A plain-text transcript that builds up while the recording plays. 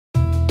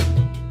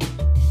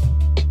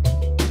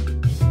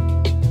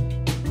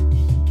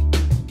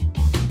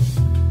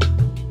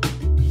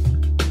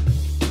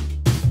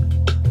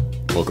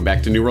Welcome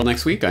back to New World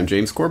Next Week. I'm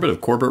James Corbett of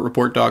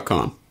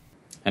CorbettReport.com.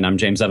 And I'm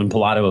James Evan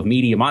Pilato of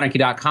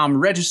MediaMonarchy.com.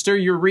 Register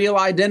your real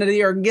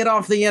identity or get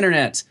off the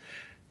internet.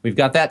 We've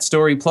got that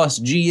story plus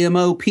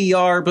GMO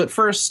PR. But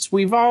first,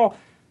 we've all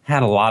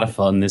had a lot of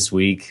fun this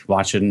week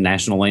watching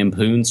National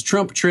Lampoon's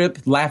Trump Trip,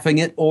 laughing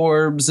at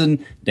orbs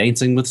and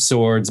dancing with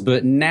swords.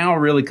 But now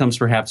really comes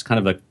perhaps kind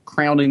of a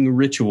crowning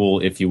ritual,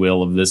 if you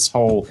will, of this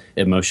whole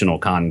emotional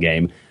con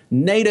game.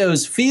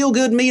 NATO's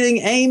feel-good meeting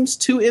aims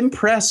to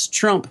impress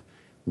Trump.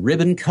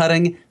 Ribbon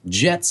cutting,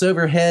 jets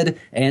overhead,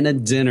 and a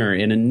dinner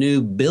in a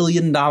new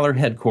billion-dollar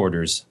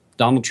headquarters.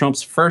 Donald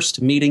Trump's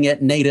first meeting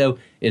at NATO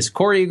is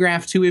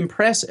choreographed to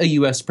impress a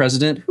U.S.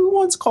 president who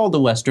once called the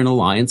Western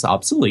Alliance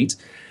obsolete.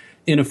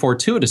 In a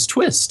fortuitous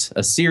twist,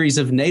 a series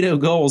of NATO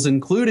goals,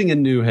 including a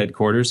new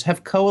headquarters,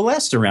 have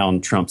coalesced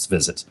around Trump's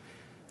visit.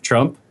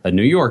 Trump, a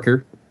New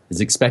Yorker, is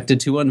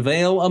expected to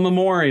unveil a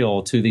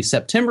memorial to the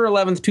September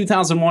 11th,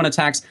 2001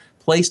 attacks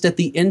placed at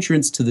the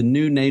entrance to the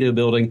new NATO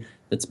building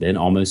that's been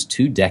almost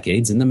 2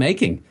 decades in the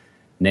making.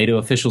 NATO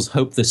officials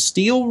hope the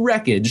steel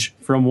wreckage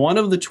from one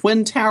of the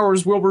Twin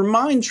Towers will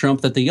remind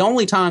Trump that the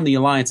only time the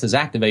alliance has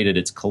activated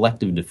its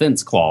collective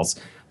defense clause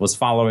was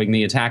following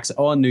the attacks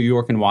on New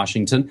York and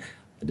Washington,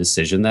 a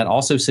decision that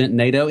also sent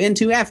NATO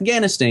into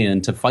Afghanistan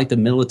to fight the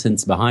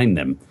militants behind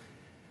them.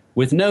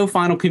 With no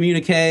final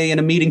communique and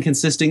a meeting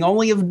consisting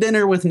only of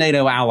dinner with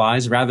NATO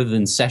allies rather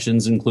than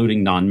sessions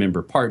including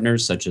non-member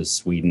partners such as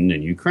Sweden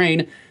and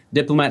Ukraine,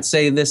 diplomats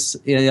say this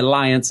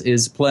alliance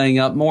is playing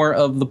up more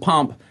of the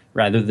pomp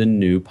rather than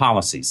new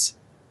policies.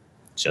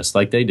 Just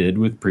like they did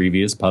with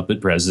previous puppet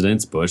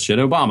presidents Bush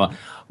and Obama.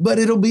 But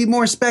it'll be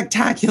more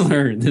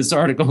spectacular, this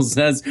article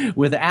says,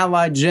 with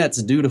allied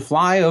jets due to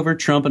fly over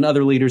Trump and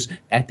other leaders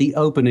at the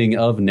opening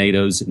of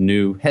NATO's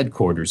new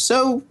headquarters.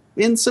 So,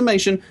 in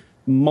summation,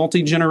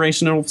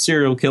 multi-generational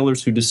serial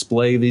killers who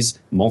display these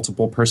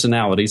multiple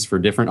personalities for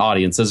different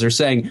audiences are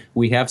saying,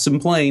 we have some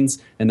planes,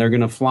 and they're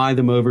going to fly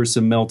them over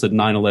some melted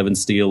 9/11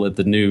 steel at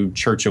the new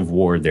Church of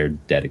War they're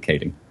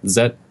dedicating. Does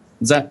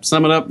that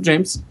sum it up,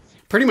 James?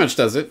 Pretty much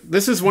does it.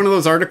 This is one of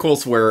those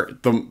articles where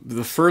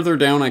the further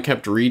down I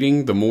kept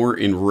reading, the more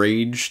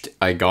enraged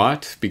I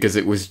got, because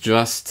it was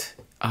just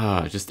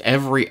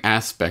every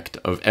aspect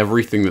of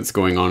everything that's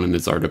going on in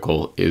this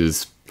article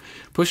is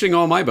pushing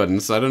all my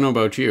buttons. I don't know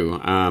about you.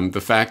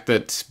 The fact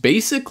that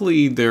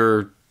basically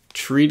they're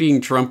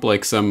treating Trump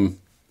like some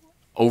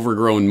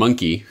overgrown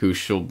monkey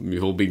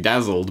who'll be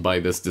dazzled by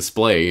this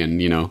display,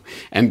 and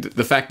and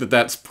the fact that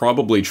that's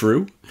probably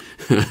true,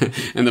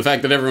 and the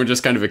fact that everyone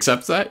just kind of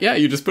accepts that. Yeah,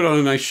 you just put on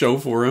a nice show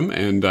for him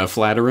and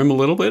flatter him a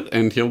little bit,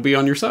 and he'll be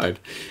on your side.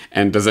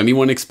 And does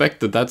anyone expect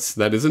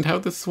that isn't how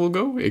this will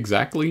go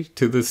exactly?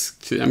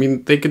 I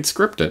mean, they could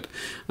script it.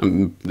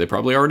 They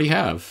probably already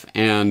have.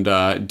 And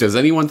does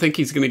anyone think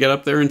he's going to get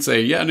up there and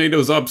say, "Yeah,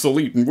 NATO's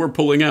obsolete and we're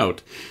pulling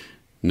out"?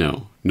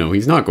 No,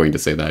 he's not going to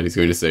say that. He's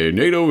going to say,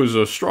 NATO is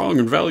a strong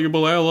and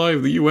valuable ally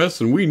of the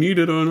U.S. and we need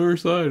it on our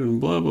side and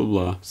blah, blah,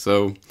 blah.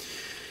 So,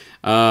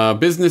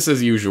 business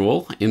as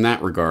usual in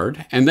that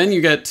regard. And then you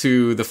get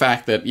to the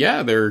fact that,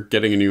 yeah, they're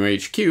getting a new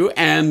HQ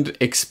and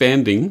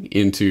expanding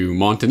into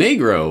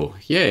Montenegro.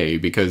 Yay,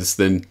 because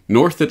the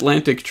North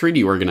Atlantic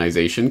Treaty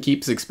Organization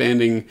keeps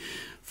expanding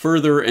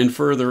further and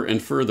further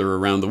and further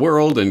around the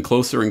world and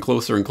closer and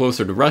closer and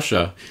closer to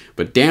Russia.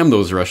 But damn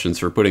those Russians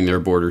for putting their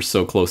borders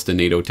so close to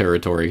NATO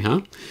territory,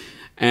 huh?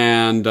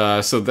 And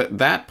so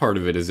that part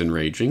of it is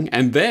enraging.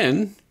 And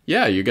then,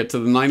 yeah, you get to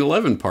the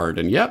 9/11 part.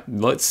 And yep,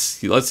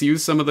 let's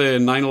use some of the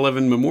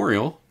 9/11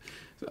 memorial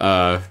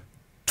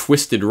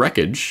twisted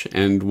wreckage,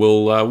 and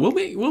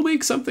we'll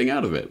make something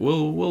out of it.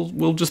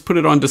 We'll just put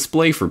it on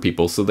display for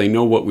people so they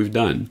know what we've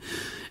done.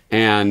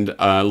 And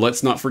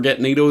let's not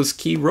forget NATO's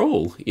key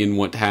role in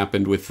what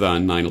happened with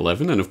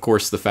 9/11. And, of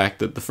course, the fact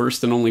that the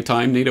first and only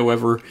time NATO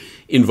ever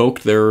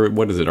invoked their,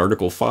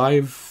 Article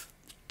 5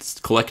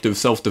 Collective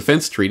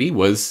Self-Defense Treaty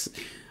was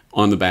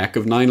on the back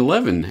of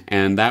 9/11.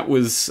 And that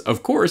was,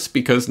 of course,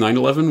 because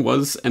 9/11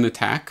 was an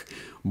attack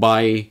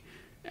by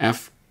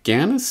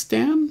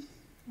Afghanistan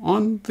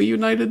on the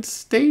United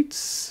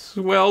States?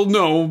 Well,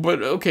 no,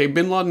 but okay,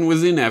 bin Laden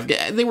was in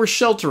Afghanistan. They were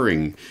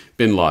sheltering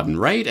bin Laden,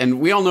 right? And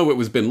we all know it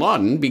was bin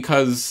Laden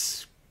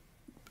because,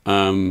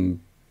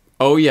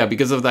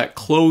 because of that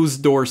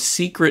closed-door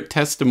secret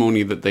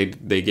testimony that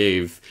they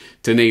gave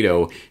to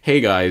NATO.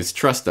 Hey guys,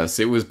 trust us,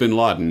 it was bin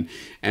Laden.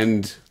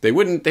 And they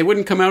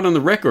wouldn't come out on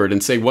the record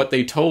and say what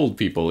they told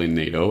people in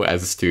NATO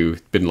as to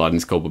bin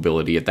Laden's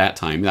culpability at that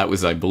time. That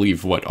was, I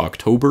believe,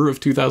 October of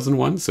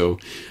 2001, so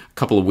a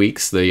couple of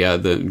weeks.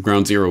 The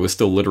Ground Zero was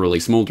still literally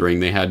smoldering.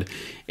 They had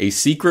a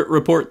secret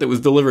report that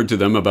was delivered to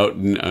them about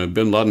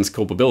bin Laden's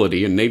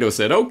culpability, and NATO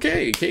said,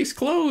 okay, case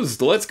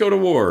closed, let's go to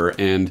war.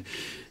 And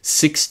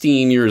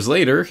 16 years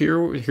later,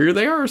 here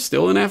they are,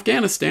 still in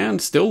Afghanistan,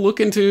 still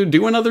looking to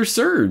do another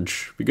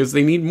surge because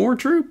they need more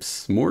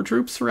troops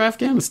for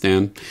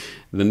Afghanistan.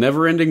 The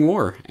never-ending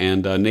war.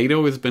 And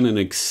NATO has been an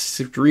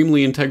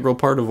extremely integral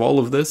part of all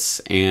of this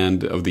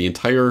and of the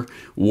entire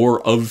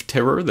war of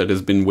terror that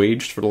has been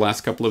waged for the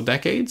last couple of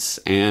decades.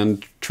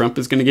 And Trump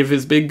is going to give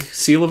his big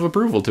seal of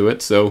approval to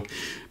it. So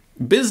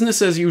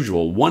business as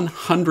usual,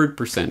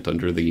 100%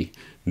 under the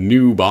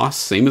new boss,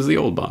 same as the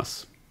old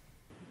boss.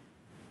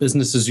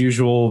 Business as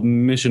usual,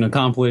 mission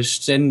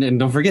accomplished. And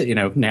don't forget,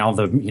 now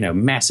the,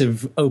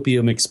 massive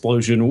opium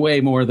explosion,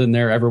 way more than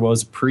there ever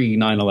was pre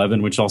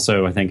 9/11, which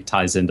also I think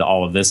ties into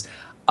all of this.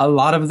 A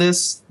lot of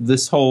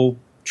this whole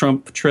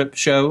Trump trip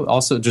show,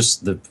 also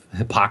just the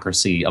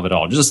hypocrisy of it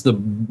all, just the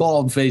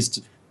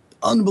bald-faced,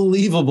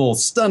 unbelievable,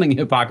 stunning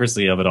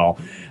hypocrisy of it all.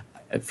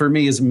 For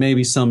me, is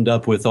maybe summed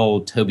up with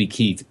old Toby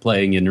Keith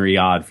playing in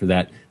Riyadh for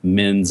that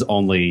men's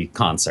only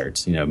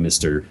concert,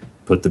 Mr.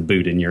 Put the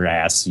boot in your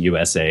ass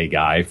USA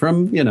guy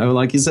from,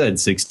 like you said,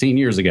 16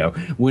 years ago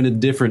when a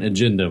different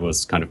agenda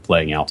was kind of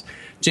playing out.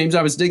 James,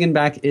 I was digging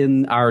back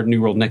in our New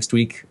World Next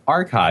Week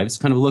archives,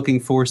 kind of looking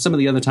for some of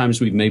the other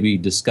times we've maybe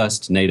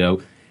discussed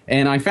NATO.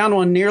 And I found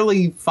one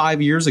nearly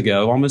 5 years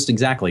ago, almost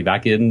exactly,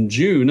 back in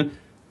June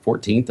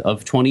 14th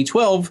of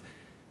 2012.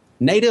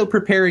 NATO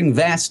preparing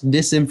vast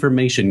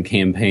disinformation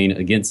campaign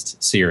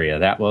against Syria.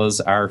 That was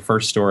our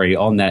first story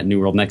on that New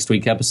World Next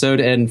Week episode.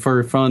 And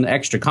for fun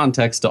extra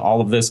context to all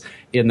of this,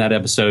 in that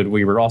episode,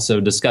 we were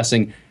also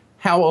discussing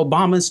how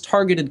Obama's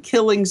targeted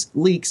killings,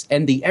 leaks,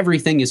 and the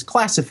everything is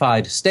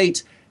classified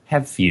state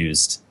have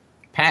fused.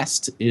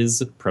 Past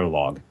is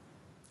prologue.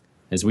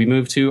 As we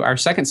move to our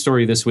second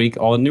story this week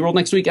on New World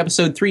Next Week,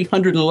 episode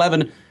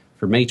 311,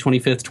 for May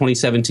 25th,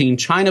 2017,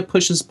 China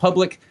pushes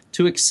public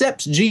to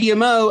accept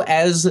GMO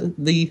as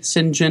the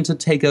Syngenta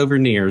takeover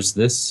nears.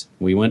 This,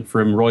 we went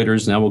from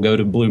Reuters, now we'll go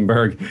to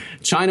Bloomberg.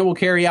 China will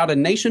carry out a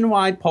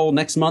nationwide poll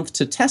next month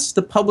to test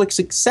the public's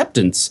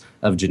acceptance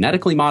of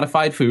genetically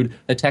modified food,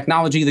 a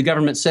technology the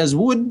government says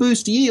would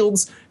boost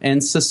yields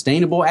and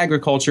sustainable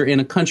agriculture in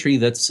a country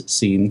that's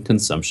seen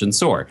consumption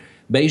soar.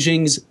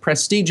 Beijing's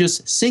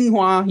prestigious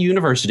Tsinghua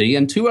University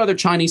and 2 other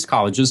Chinese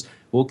colleges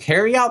will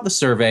carry out the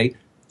survey,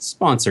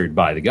 sponsored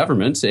by the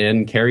government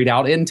and carried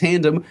out in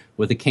tandem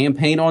with a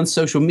campaign on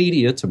social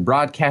media to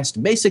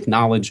broadcast basic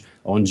knowledge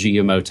on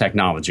GMO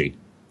technology.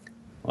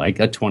 Like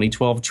a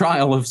 2012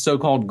 trial of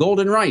so-called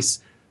golden rice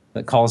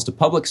that caused a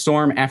public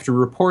storm after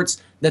reports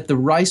that the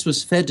rice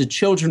was fed to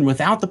children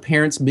without the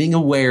parents being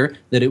aware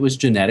that it was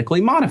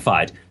genetically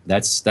modified.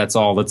 That's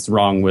all that's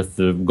wrong with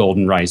the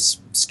golden rice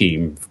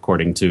scheme,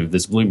 according to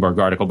this Bloomberg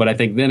article. But I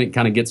think then it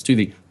kind of gets to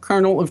the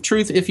kernel of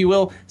truth, if you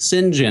will.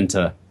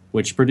 Syngenta,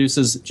 which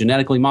produces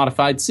genetically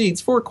modified seeds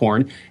for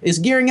corn, is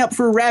gearing up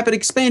for rapid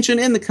expansion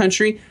in the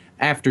country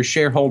after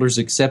shareholders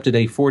accepted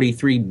a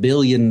 $43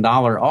 billion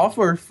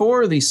offer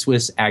for the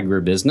Swiss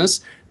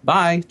agribusiness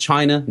by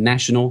China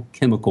National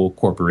Chemical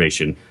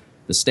Corporation.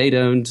 The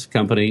state-owned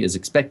company is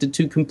expected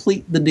to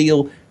complete the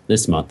deal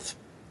this month.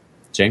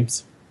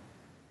 James?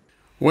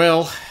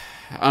 Well,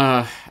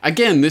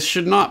 again, this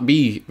should not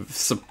be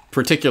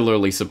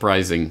particularly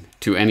surprising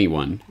to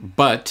anyone,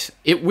 but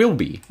it will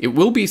be. It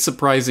will be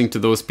surprising to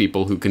those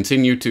people who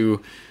continue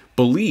to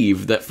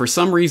believe that for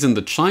some reason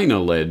the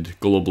China-led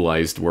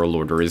globalized world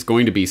order is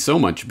going to be so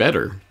much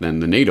better than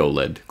the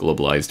NATO-led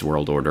globalized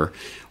world order,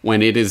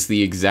 when it is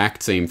the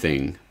exact same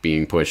thing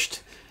being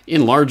pushed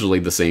in largely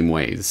the same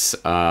ways.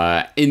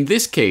 In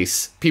this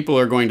case, people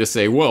are going to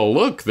say, well,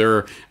 look,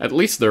 at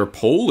least they're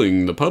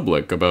polling the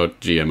public about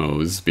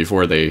GMOs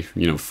before they,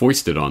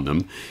 foist it on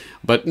them.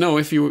 But no,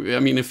 if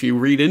you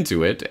read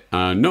into it,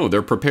 no,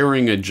 they're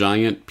preparing a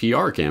giant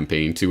PR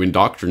campaign to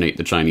indoctrinate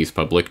the Chinese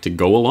public to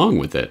go along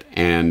with it.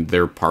 And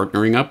they're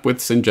partnering up with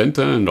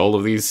Syngenta and all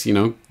of these,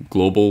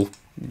 global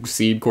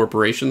seed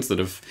corporations that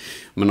have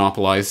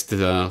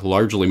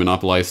largely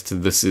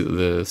monopolized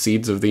the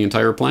seeds of the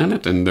entire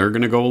planet, and they're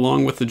going to go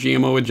along with the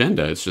GMO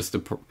agenda. It's just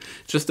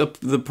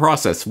the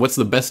process. What's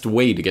the best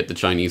way to get the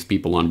Chinese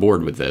people on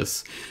board with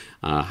this?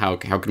 How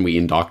can we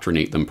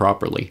indoctrinate them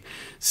properly?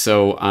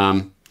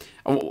 So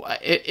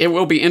it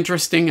will be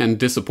interesting and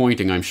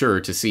disappointing, I'm sure,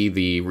 to see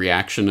the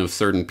reaction of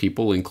certain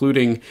people,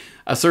 including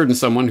a certain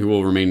someone who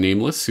will remain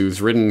nameless, who's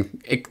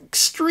written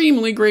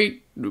extremely great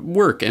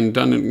work and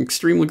done an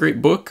extremely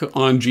great book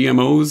on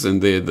GMOs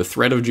and the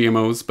threat of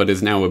GMOs, but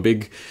is now a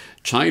big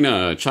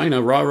China,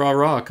 rah, rah,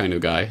 rah kind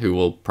of guy who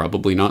will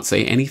probably not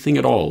say anything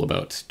at all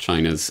about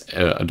China's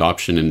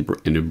adoption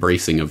and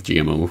embracing of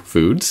GMO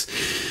foods.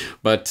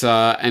 But,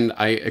 and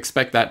I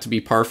expect that to be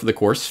par for the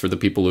course for the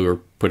people who are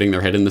putting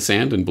their head in the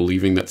sand and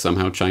believing that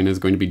somehow China is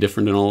going to be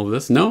different in all of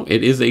this. No,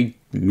 it is a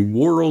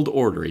world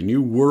order, a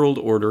new world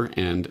order,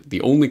 and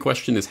the only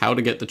question is how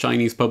to get the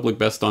Chinese public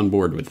best on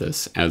board with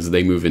this as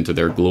they move into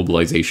their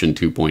globalization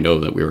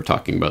 2.0 that we were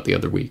talking about the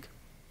other week.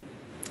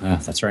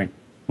 That's right.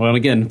 Well,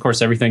 again, of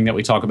course, everything that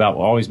we talk about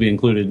will always be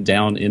included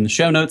down in the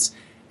show notes.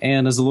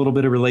 And as a little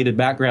bit of related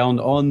background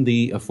on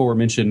the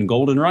aforementioned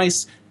golden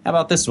rice, how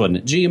about this one?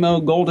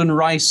 GMO golden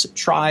rice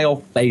trial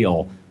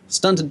fail.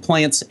 stunted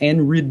plants,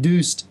 and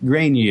reduced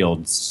grain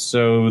yields.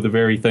 So the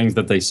very things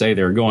that they say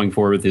they're going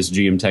for with this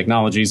GM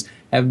technologies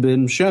have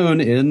been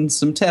shown in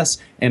some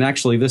tests. And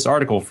actually, this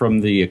article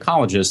from The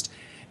Ecologist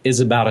is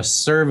about a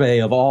survey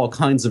of all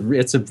kinds of...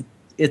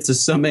 It's a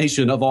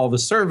summation of all the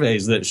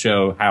surveys that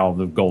show how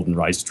the golden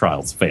rice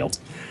trials failed.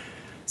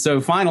 So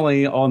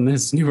finally, on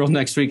this New World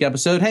Next Week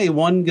episode, hey,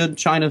 one good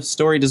China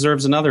story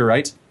deserves another,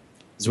 right?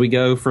 As we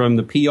go from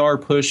the PR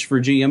push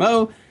for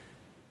GMO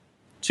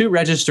to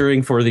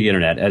registering for the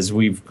internet, as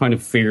we've kind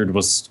of feared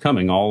was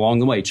coming all along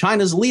the way.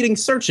 China's leading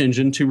search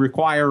engine to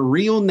require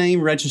real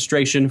name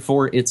registration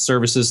for its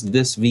services,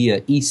 this via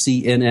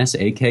ECNS,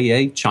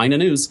 aka China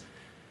News.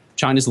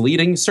 China's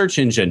leading search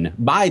engine,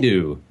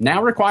 Baidu,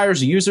 now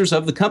requires users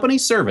of the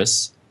company's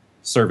services,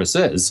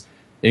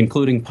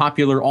 including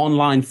popular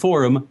online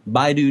forum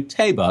Baidu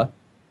Taba,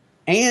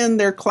 and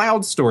their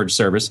cloud storage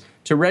service,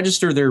 to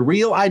register their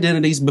real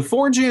identities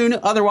before June.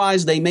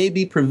 Otherwise, they may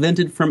be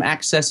prevented from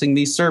accessing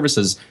these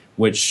services,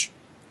 which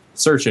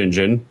search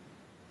engine,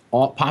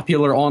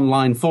 popular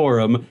online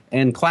forum,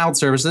 and cloud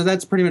services,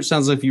 that's pretty much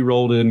sounds like if you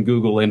rolled in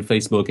Google and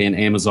Facebook and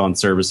Amazon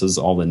services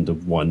all into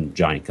one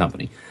giant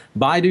company.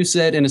 Baidu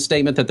said in a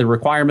statement that the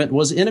requirement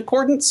was in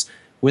accordance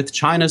with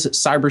China's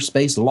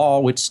cyberspace law,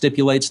 which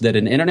stipulates that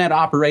an internet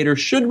operator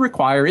should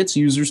require its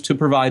users to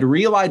provide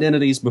real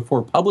identities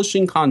before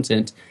publishing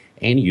content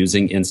and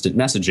using instant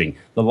messaging.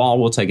 The law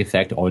will take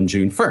effect on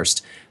June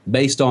 1st.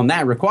 Based on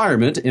that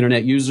requirement,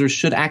 internet users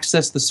should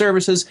access the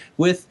services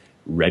with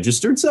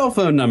registered cell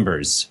phone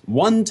numbers.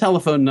 One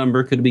telephone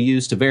number could be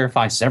used to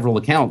verify several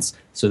accounts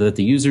so that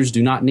the users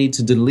do not need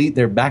to delete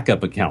their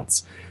backup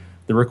accounts.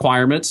 The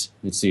requirement,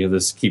 let's see how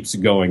this keeps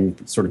going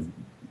sort of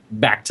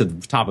back to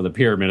the top of the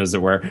pyramid, as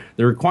it were.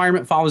 The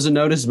requirement follows a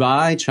notice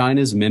by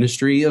China's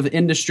Ministry of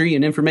Industry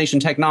and Information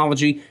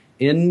Technology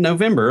in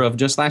November of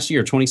just last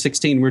year,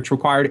 2016, which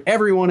required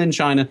everyone in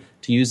China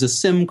to use a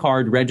SIM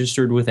card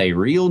registered with a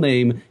real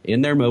name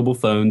in their mobile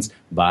phones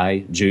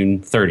by June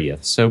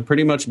 30th. So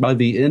pretty much by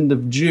the end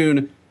of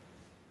June,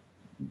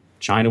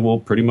 China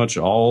will pretty much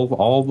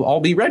all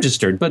be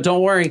registered. But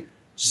don't worry,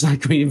 just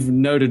like we've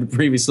noted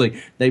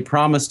previously, they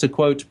promise to,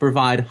 quote,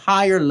 provide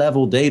higher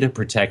level data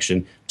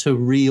protection to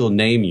real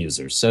name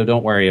users. So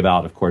don't worry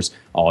about, of course,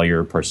 all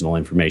your personal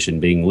information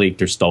being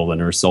leaked or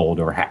stolen or sold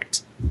or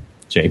hacked.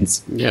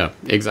 James. Yeah,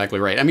 exactly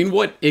right. I mean,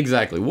 what is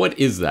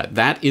that?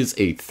 That is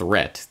a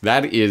threat.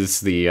 That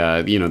is the,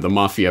 the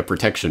mafia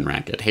protection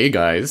racket. Hey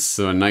guys,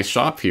 a nice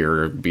shop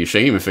here. It'd be a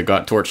shame if it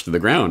got torched to the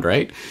ground,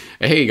 right?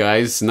 Hey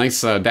guys, nice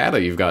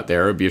data you've got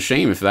there. It'd be a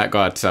shame if that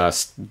got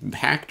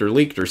hacked or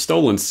leaked or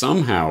stolen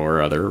somehow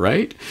or other,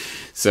 right?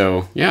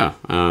 So, yeah,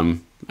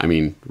 I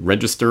mean,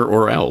 register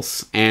or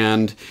else.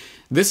 And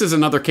this is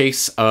another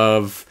case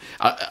of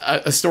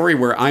a story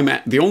where I'm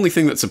at. The only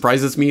thing that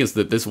surprises me is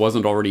that this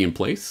wasn't already in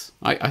place.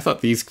 I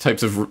thought these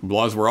types of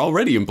laws were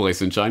already in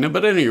place in China,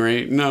 but at any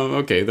rate, no,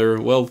 okay,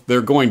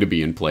 they're going to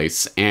be in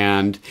place.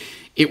 And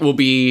it will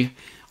be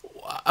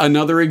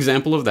another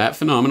example of that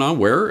phenomenon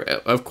where,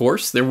 of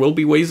course, there will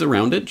be ways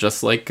around it,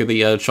 just like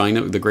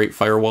the Great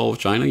Firewall of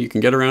China. You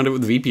can get around it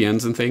with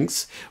VPNs and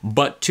things,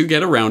 but to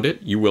get around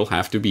it, you will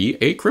have to be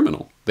a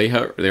criminal.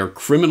 They're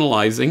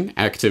criminalizing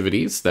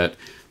activities that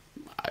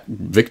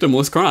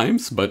victimless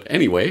crimes, but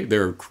anyway,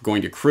 they're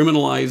going to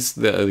criminalize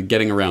the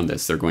getting around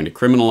this. They're going to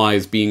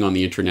criminalize being on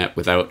the internet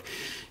without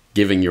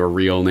giving your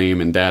real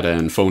name and data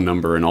and phone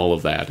number and all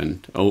of that,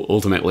 and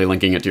ultimately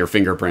linking it to your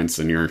fingerprints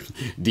and your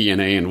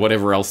DNA and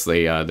whatever else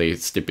they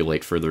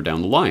stipulate further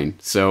down the line.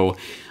 So,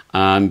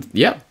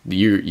 yeah,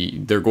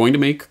 they're going to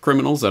make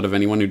criminals out of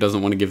anyone who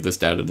doesn't want to give this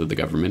data to the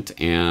government,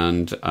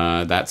 and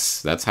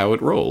that's how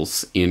it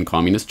rolls in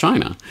communist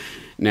China.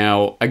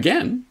 Now,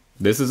 again,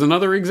 this is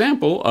another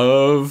example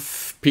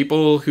of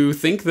people who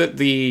think that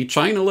the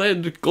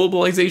China-led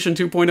globalization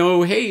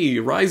 2.0, hey,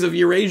 rise of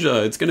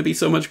Eurasia, it's going to be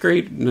so much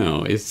great.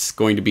 No, it's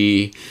going to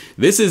be,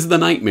 this is the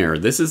nightmare.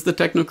 This is the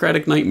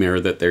technocratic nightmare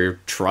that they're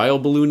trial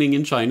ballooning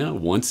in China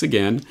once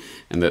again,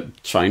 and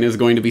that China is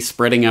going to be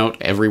spreading out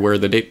everywhere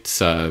that it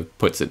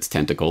puts its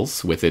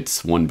tentacles with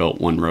its One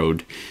Belt, One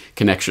Road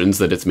connections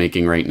that it's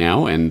making right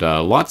now, and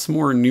lots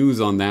more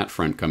news on that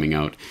front coming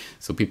out.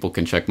 So people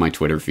can check my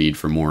Twitter feed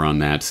for more on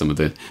that, some of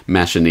the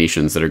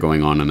machinations that are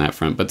going on that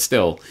front. But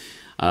still,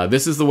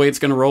 this is the way it's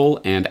going to roll.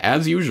 And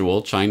as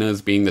usual, China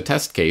is being the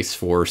test case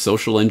for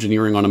social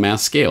engineering on a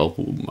mass scale.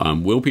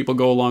 Will people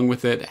go along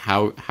with it?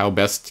 How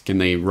best can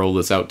they roll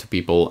this out to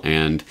people?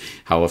 And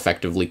how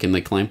effectively can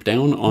they clamp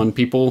down on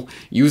people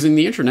using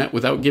the internet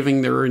without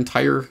giving their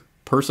entire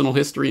personal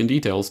history and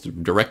details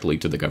directly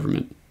to the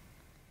government?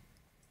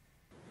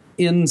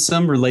 In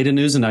some related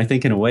news, and I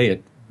think in a way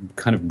it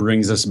kind of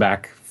brings us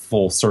back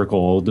full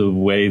circle the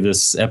way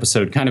this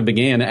episode kind of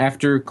began.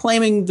 After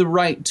claiming the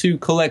right to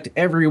collect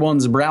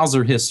everyone's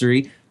browser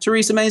history,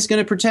 Theresa May is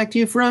going to protect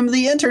you from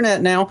the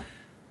internet now.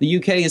 The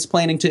UK is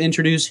planning to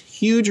introduce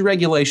huge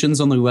regulations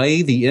on the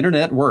way the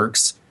internet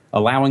works,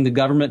 allowing the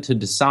government to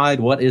decide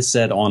what is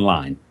said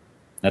online.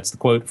 That's the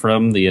quote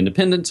from The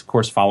Independent, of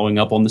course, following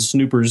up on the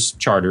Snoopers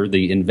Charter,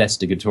 the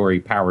Investigatory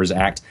Powers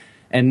Act.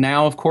 And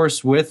now, of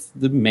course, with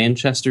the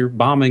Manchester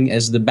bombing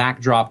as the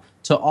backdrop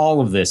to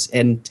all of this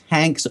and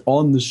tanks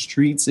on the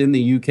streets in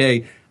the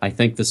UK, I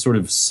think the sort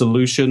of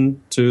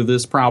solution to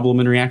this problem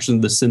in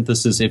reaction, the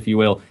synthesis, if you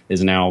will,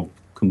 is now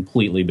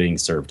completely being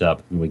served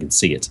up, and we can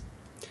see it.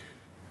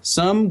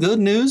 Some good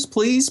news,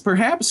 please,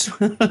 perhaps?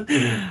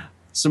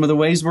 Some of the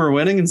ways we're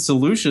winning in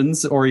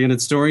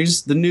solutions-oriented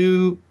stories. The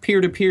new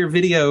peer-to-peer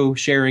video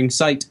sharing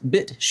site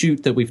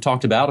BitChute that we've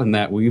talked about and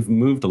that we've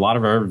moved a lot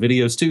of our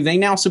videos to, they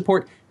now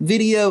support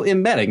video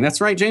embedding. That's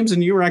right, James,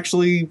 and you were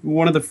actually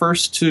one of the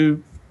first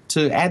to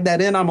add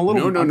that in. I'm a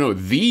little... No,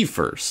 the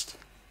first.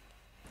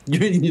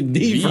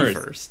 the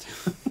first.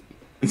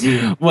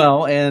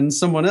 Well, and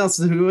someone else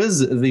who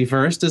is the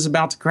first is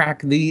about to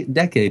crack the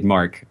decade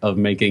mark of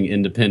making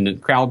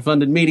independent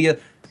crowdfunded media.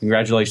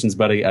 Congratulations,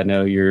 buddy. I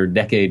know your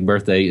decade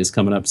birthday is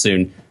coming up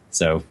soon,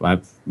 so I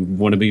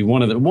want to be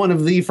one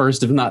of the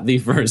first, if not the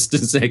first, to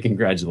say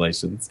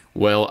congratulations.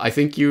 Well, I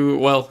think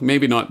well,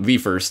 maybe not the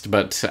first,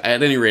 but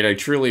at any rate, I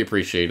truly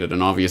appreciate it,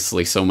 and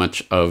obviously so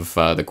much of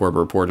the Corbett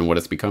Report and what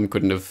it's become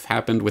couldn't have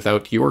happened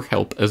without your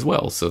help as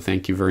well, so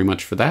thank you very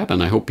much for that,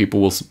 and I hope people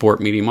will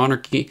support Media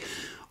Monarchy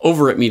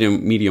over at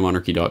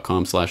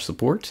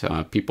MediaMonarchy.com/support.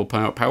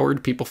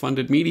 People-powered,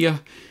 people-funded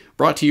media.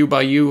 Brought to you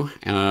by you.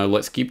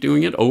 Let's keep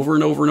doing it over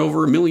and over and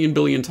over a million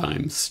billion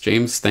times.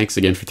 James, thanks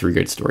again for 3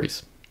 great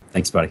stories.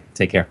 Thanks, buddy.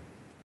 Take care.